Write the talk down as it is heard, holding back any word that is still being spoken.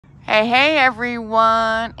Hey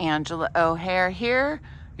everyone, Angela O'Hare here,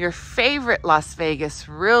 your favorite Las Vegas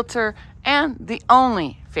realtor and the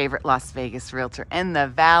only favorite Las Vegas realtor in the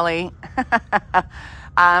Valley.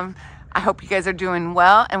 I hope you guys are doing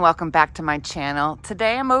well and welcome back to my channel.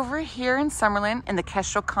 Today I'm over here in Summerlin in the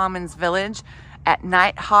Kestrel Commons Village at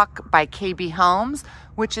Nighthawk by KB Homes,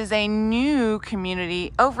 which is a new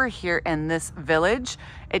community over here in this village.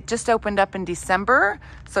 It just opened up in December,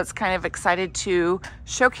 so it's kind of excited to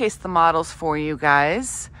showcase the models for you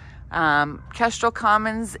guys. Kestrel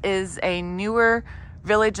Commons is a newer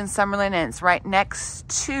village in Summerlin, and it's right next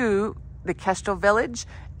to the Kestrel Village,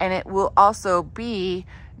 and it will also be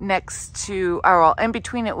next to, or well, in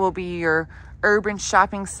between it will be your urban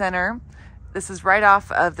shopping center. This is right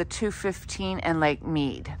off of the 215 and Lake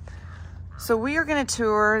Mead. So we are going to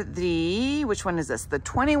tour the, which one is this? The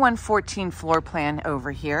 2114 floor plan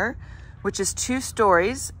over here, which is 2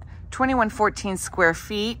 stories, 2114 square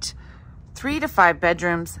feet, 3 to 5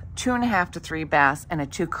 bedrooms, 2.5 to 3 baths, and a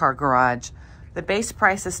 2-car garage. The base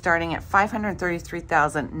price is starting at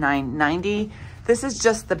 $533,990. This is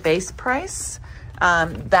just the base price.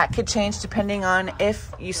 That could change depending on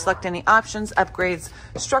if you select any options, upgrades,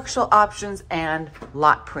 structural options, and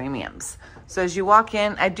lot premiums. So as you walk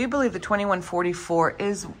in, I do believe the 2144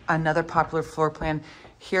 is another popular floor plan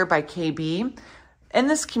here by KB. In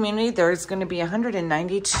this community, there's going to be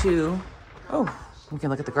 192, oh, we can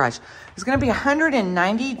look at the garage. There's going to be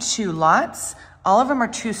 192 lots. All of them are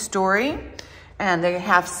 2-story, and they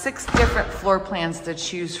have 6 different floor plans to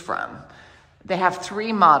choose from. They have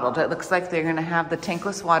 3 modeled. It looks like they're gonna have the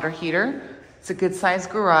tankless water heater. It's a good sized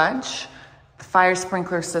garage, the fire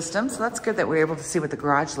sprinkler system. So that's good that we're able to see what the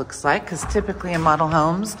garage looks like, because typically in model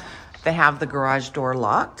homes, they have the garage door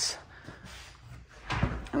locked.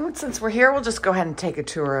 And since we're here, we'll just go ahead and take a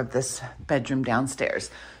tour of this bedroom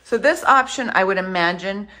downstairs. So this option, I would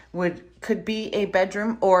imagine, could be a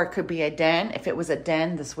bedroom or it could be a den. If it was a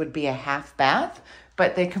den, this would be a half bath.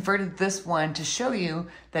 But they converted this one to show you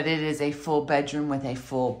that it is a full bedroom with a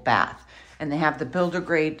full bath. And they have the builder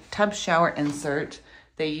grade tub shower insert.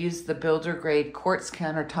 They use the builder grade quartz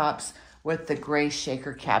countertops with the gray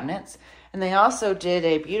shaker cabinets. And they also did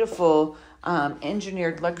a beautiful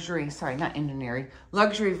luxury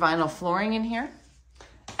vinyl flooring in here.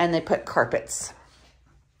 And they put carpets.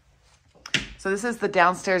 So this is the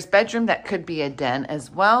downstairs bedroom that could be a den as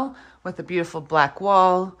well, with a beautiful black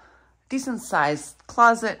wall, decent sized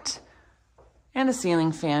closet, and a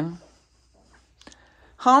ceiling fan.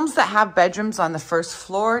 Homes that have bedrooms on the first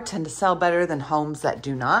floor tend to sell better than homes that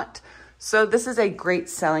do not. So this is a great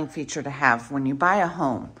selling feature to have when you buy a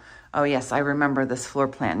home. Oh yes, I remember this floor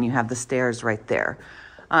plan. You have the stairs right there.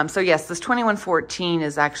 So yes, this 2114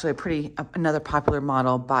 is actually another popular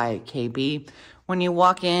model by KB. When you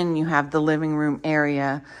walk in, you have the living room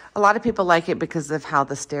area. A lot of people like it because of how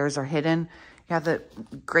the stairs are hidden. You have the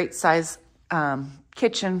great size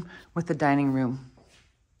kitchen with the dining room.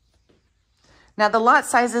 Now the lot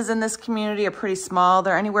sizes in this community are pretty small.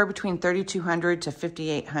 They're anywhere between 3,200 to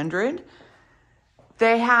 5,800.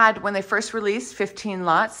 They had, when they first released, 15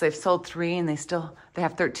 lots. They've sold 3 and they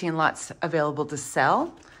have 13 lots available to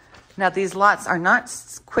sell. Now these lots are not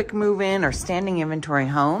quick move-in or standing inventory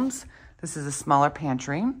homes. This is a smaller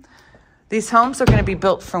pantry. These homes are going to be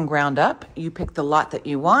built from ground up. You pick the lot that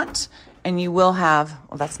you want, and you will have,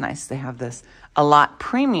 well, that's nice. They have this, a lot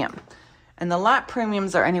premium. And the lot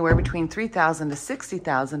premiums are anywhere between $3,000 to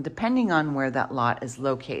 $60,000, depending on where that lot is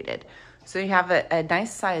located. So you have a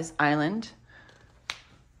nice size island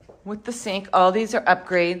with the sink. All these are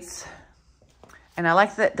upgrades. And I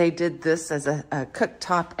like that they did this as a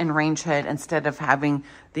cooktop and range hood instead of having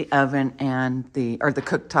the oven and the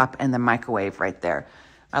cooktop and the microwave right there.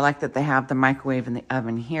 I like that they have the microwave and the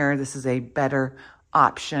oven here. This is a better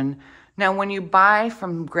option. Now, when you buy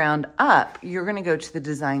from ground up, you're going to go to the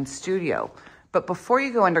design studio. But before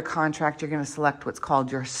you go under contract, you're going to select what's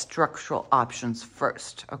called your structural options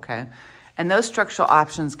first, okay? And those structural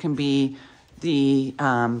options can be the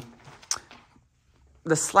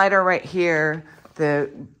slider right here,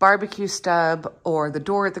 the barbecue stub, or the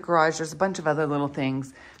door at the garage. There's a bunch of other little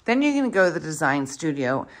things. Then you're going to go to the design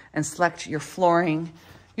studio and select your flooring,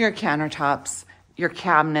 your countertops, your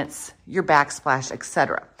cabinets, your backsplash,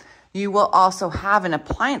 etc. You will also have an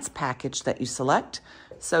appliance package that you select.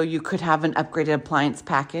 So you could have an upgraded appliance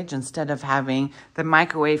package. Instead of having the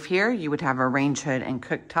microwave here, you would have a range hood and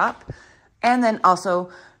cooktop. And then also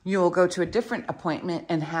you'll go to a different appointment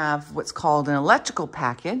and have what's called an electrical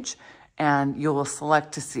package. And you will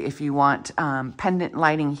select to see if you want pendant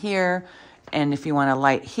lighting here, and if you want a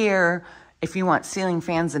light here, if you want ceiling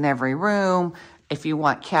fans in every room, If you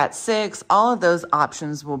want Cat 6, all of those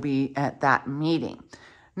options will be at that meeting.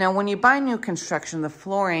 Now, when you buy new construction, the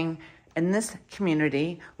flooring in this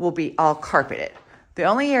community will be all carpeted. The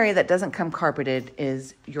only area that doesn't come carpeted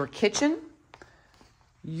is your kitchen,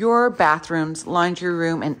 your bathrooms, laundry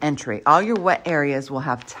room, and entry. All your wet areas will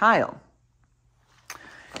have tile.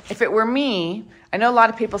 If it were me, I know a lot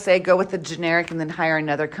of people say go with the generic and then hire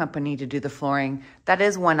another company to do the flooring. That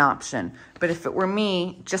is one option. But if it were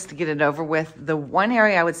me, just to get it over with, the one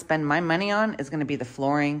area I would spend my money on is going to be the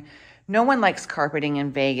flooring. No one likes carpeting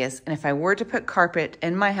in Vegas. And if I were to put carpet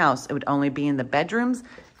in my house, it would only be in the bedrooms.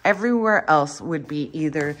 Everywhere else would be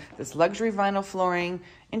either this luxury vinyl flooring,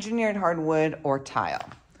 engineered hardwood, or tile.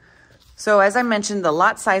 So as I mentioned, the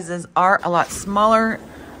lot sizes are a lot smaller.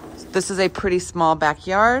 This is a pretty small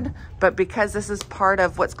backyard, but because this is part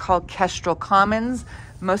of what's called Kestrel Commons,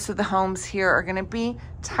 most of the homes here are going to be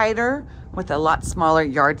tighter with a lot smaller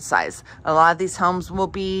yard size. A lot of these homes will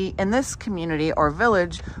be in this community or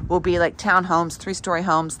village will be like townhomes, 3-story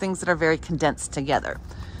homes, things that are very condensed together.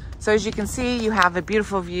 So as you can see, you have a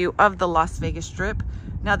beautiful view of the Las Vegas Strip.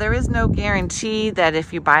 Now, there is no guarantee that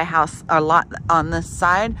if you buy a house or lot on this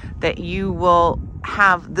side that you will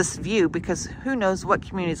have this view, because who knows what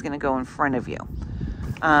community is going to go in front of you.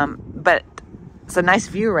 But it's a nice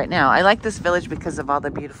view right now. I like this village because of all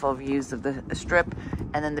the beautiful views of the strip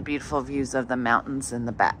and then the beautiful views of the mountains in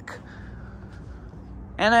the back.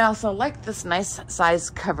 And I also like this nice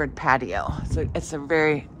size covered patio. So it's a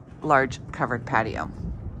very large covered patio.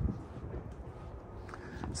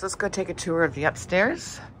 So let's go take a tour of the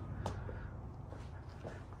upstairs.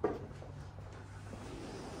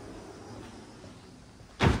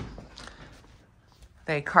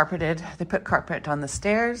 They put carpet on the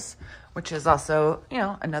stairs, which is also, you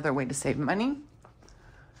know, another way to save money.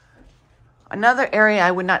 Another area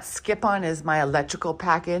I would not skip on is my electrical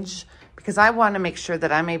package, because I want to make sure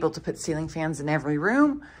that I'm able to put ceiling fans in every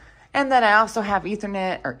room and that I also have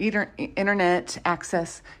Ethernet or internet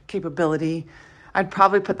access capability. I'd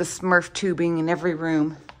probably put the Smurf tubing in every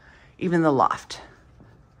room, even the loft.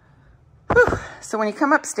 Whew. So when you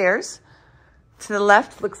come upstairs, to the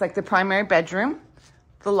left looks like the primary bedroom,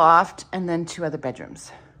 the loft, and then 2 other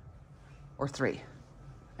bedrooms. Or 3.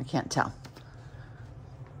 I can't tell.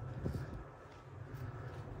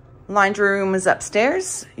 Laundry room is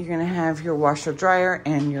upstairs. You're going to have your washer dryer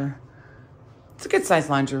and it's a good sized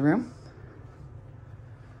laundry room.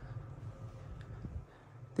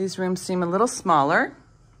 These rooms seem a little smaller.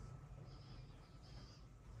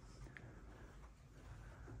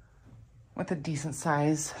 With a decent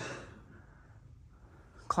size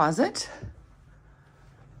closet.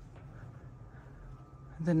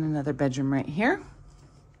 Then another bedroom right here.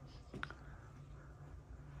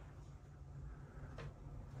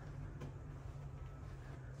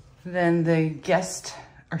 Then the guest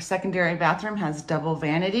or secondary bathroom has double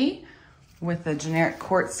vanity with the generic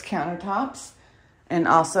quartz countertops and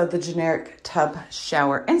also the generic tub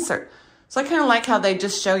shower insert. So I kind of like how they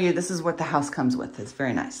just show you this is what the house comes with. It's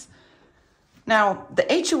very nice. Now, the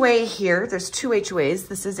HOA here, there's 2 HOAs.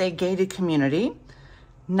 This is a gated community.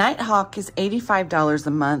 Nighthawk is $85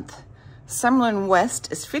 a month. Summerlin West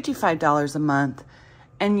is $55 a month.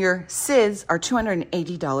 And your SIDs are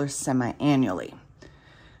 $280 semi-annually.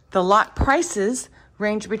 The lot prices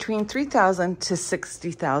range between $3,000 to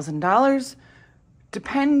 $60,000,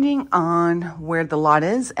 depending on where the lot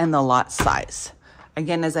is and the lot size.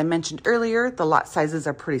 Again, as I mentioned earlier, the lot sizes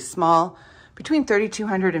are pretty small, between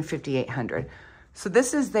 3,200 and 5,800. So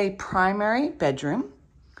this is the primary bedroom,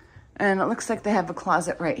 and it looks like they have a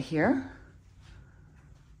closet right here.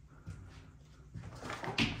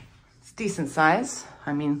 It's decent size.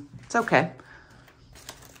 I mean, it's okay.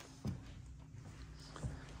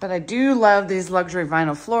 But I do love these luxury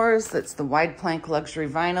vinyl floors. That's the wide plank luxury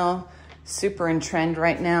vinyl, super in trend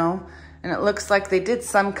right now. And it looks like they did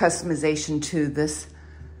some customization to this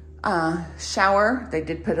shower. They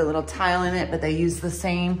did put a little tile in it, but they used the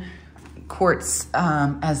same quartz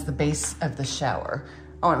as the base of the shower.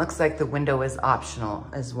 Oh, it looks like the window is optional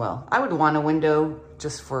as well. I would want a window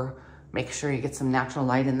just for make sure you get some natural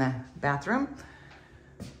light in the bathroom.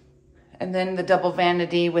 And then the double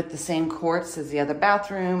vanity with the same quartz as the other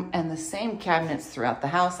bathroom and the same cabinets throughout the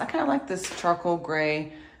house. I kind of like this charcoal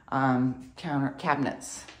gray counter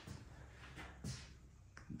cabinets.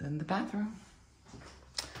 Then the bathroom.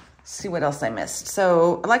 See what else I missed.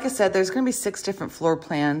 So like I said, there's going to be 6 different floor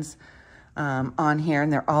plans on here,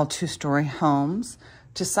 and they're all 2-story homes.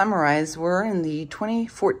 To summarize, we're in the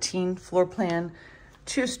 2014 floor plan,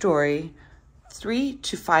 2-story, 3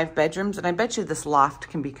 to 5 bedrooms, and I bet you this loft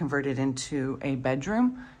can be converted into a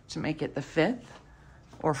bedroom to make it the 5th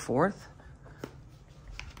or 4th.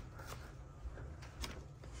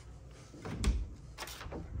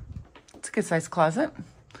 good size closet.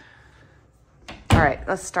 All right,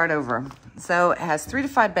 let's start over. So it has 3 to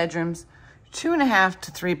 5 bedrooms, 2.5 to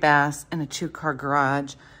 3 baths, and a 2-car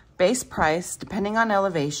garage. Base price, depending on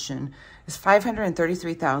elevation, is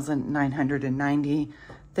 $533,990.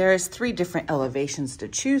 There's 3 different elevations to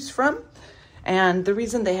choose from. And the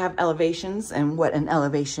reason they have elevations and what an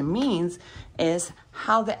elevation means is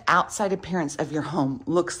how the outside appearance of your home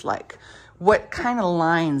looks like. What kind of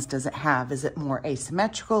lines does it have? Is it more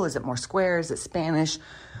asymmetrical? Is it more square? Is it Spanish?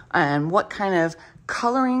 And what kind of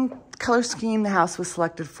color scheme the house was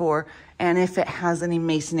selected for, and if it has any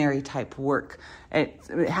masonry type work. It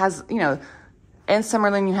has, you know, in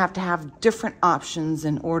Summerlin, you have to have different options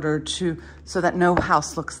in order to, so that no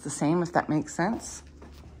house looks the same, if that makes sense.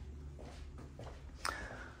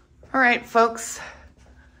 All right, folks,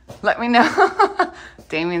 let me know.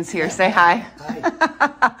 Damien's here, say hi.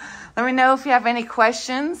 Hi. Let me know if you have any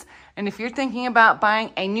questions. And if you're thinking about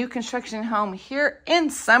buying a new construction home here in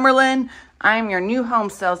Summerlin, I'm your new home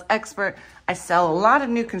sales expert. I sell a lot of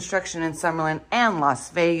new construction in Summerlin and Las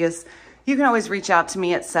Vegas. You can always reach out to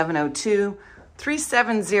me at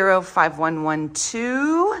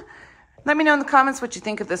 702-370-5112. Let me know in the comments what you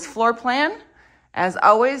think of this floor plan. As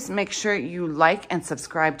always, make sure you like and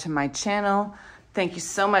subscribe to my channel. Thank you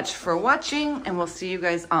so much for watching, and we'll see you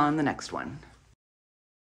guys on the next one.